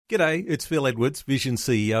G'day, it's Phil Edwards, Vision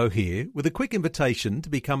CEO here, with a quick invitation to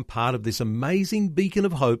become part of this amazing beacon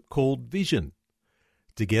of hope called Vision.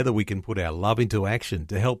 Together we can put our love into action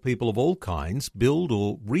to help people of all kinds build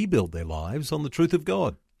or rebuild their lives on the truth of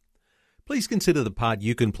God. Please consider the part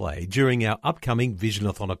you can play during our upcoming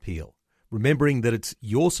Visionathon appeal, remembering that it's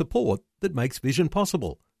your support that makes Vision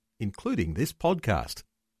possible, including this podcast.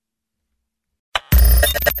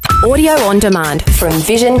 Audio on demand from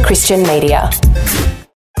Vision Christian Media.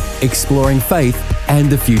 Exploring faith and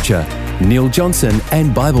the future. Neil Johnson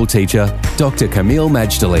and Bible teacher Dr. Kameel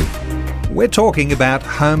Majdali. We're talking about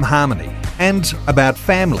home harmony and about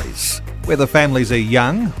families, whether families are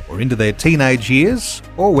young or into their teenage years,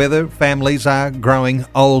 or whether families are growing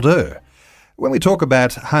older. When we talk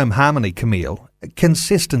about home harmony, Kameel,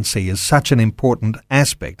 consistency is such an important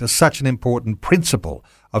aspect, is such an important principle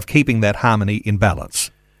of keeping that harmony in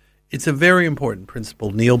balance. It's a very important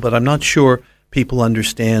principle, Neil, but I'm not sure people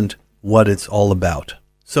understand what it's all about.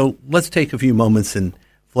 So let's take a few moments and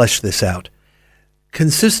flesh this out.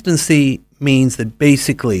 Consistency means that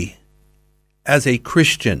basically, as a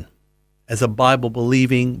Christian, as a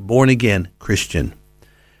Bible-believing, born-again Christian,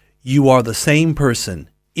 you are the same person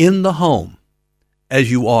in the home as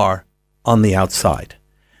you are on the outside.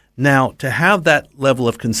 Now, to have that level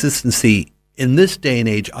of consistency in this day and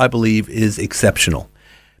age, I believe, is exceptional,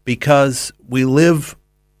 because we live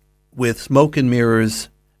with smoke and mirrors,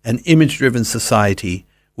 an image-driven society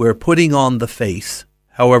where putting on the face,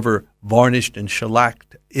 however varnished and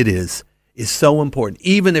shellacked it is so important,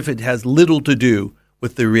 even if it has little to do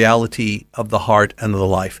with the reality of the heart and the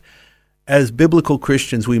life. As biblical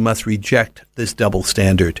Christians, we must reject this double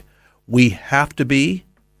standard. We have to be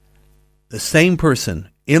the same person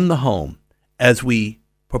in the home as we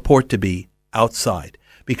purport to be outside.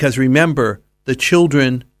 Because remember, the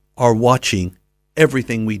children are watching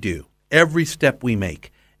everything we do, every step we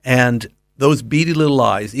make. And those beady little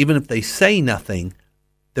eyes, even if they say nothing,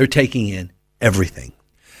 they're taking in everything.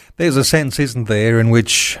 There's a sense, isn't there, in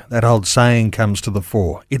which that old saying comes to the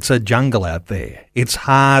fore. It's a jungle out there. It's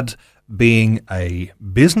hard being a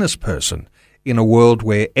business person in a world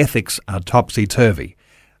where ethics are topsy-turvy.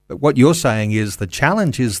 But what you're saying is the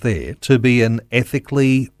challenge is there to be an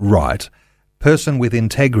ethically right person with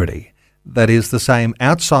integrity that is the same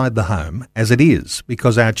outside the home as it is,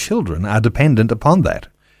 because our children are dependent upon that.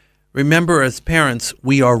 Remember, as parents,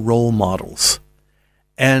 we are role models,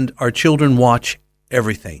 and our children watch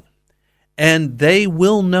everything. And they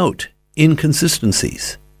will note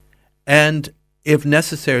inconsistencies. And if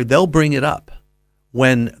necessary, they'll bring it up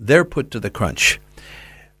when they're put to the crunch.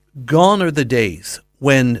 Gone are the days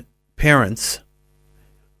when parents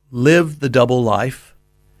live the double life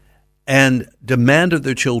and demand of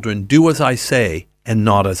their children, do as I say and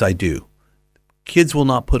not as I do. Kids will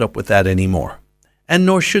not put up with that anymore, and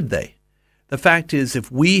nor should they. The fact is,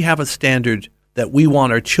 if we have a standard that we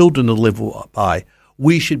want our children to live by,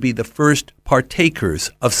 we should be the first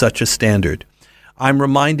partakers of such a standard. I'm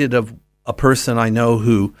reminded of a person I know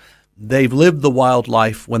who they've lived the wild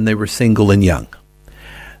life when they were single and young.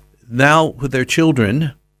 Now, with their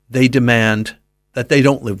children, they demand that they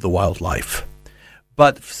don't live the wild life.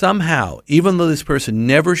 But somehow, even though this person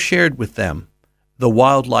never shared with them the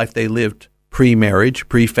wild life they lived pre-marriage,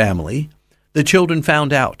 pre-family, the children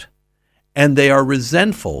found out. And they are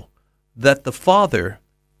resentful that the father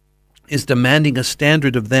is demanding a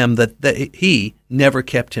standard of them that he never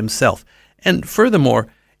kept himself. And furthermore,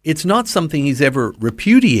 it's not something he's ever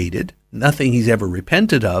repudiated, nothing he's ever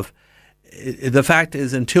repented of. The fact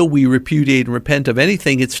is, until we repudiate and repent of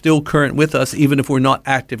anything, it's still current with us, even if we're not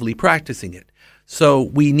actively practicing it. So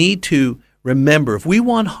we need to remember, if we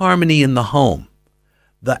want harmony in the home,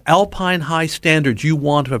 the alpine high standards you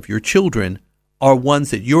want of your children are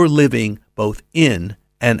ones that you're living both in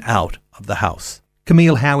and out of the house.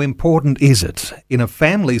 Kameel, how important is it in a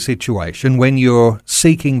family situation when you're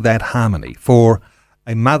seeking that harmony for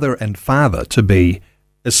a mother and father to be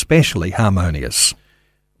especially harmonious?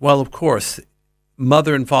 Well, of course,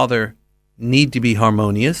 mother and father need to be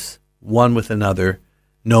harmonious, one with another,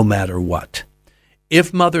 no matter what.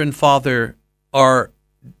 If mother and father are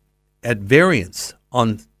at variance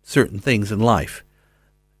on certain things in life,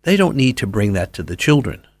 they don't need to bring that to the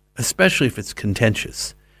children, especially if it's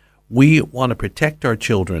contentious. We want to protect our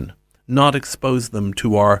children, not expose them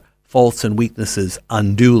to our faults and weaknesses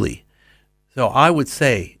unduly. So I would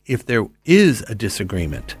say, if there is a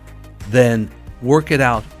disagreement, then work it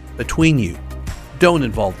out between you. Don't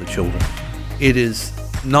involve the children. It is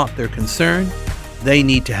not their concern. They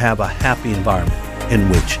need to have a happy environment in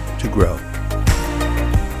which to grow.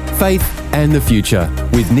 Faith and the Future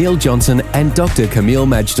with Neil Johnson and Dr. Camille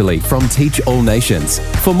Majdali from Teach All Nations.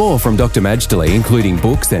 For more from Dr. Majdali, including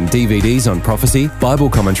books and DVDs on prophecy, Bible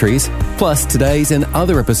commentaries, plus today's and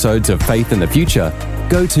other episodes of Faith and the Future,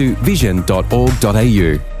 go to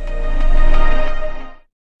vision.org.au.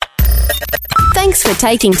 Thanks for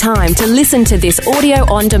taking time to listen to this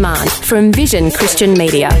audio on demand from Vision Christian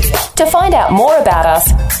Media. To find out more about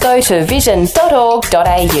us, go to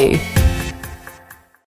vision.org.au.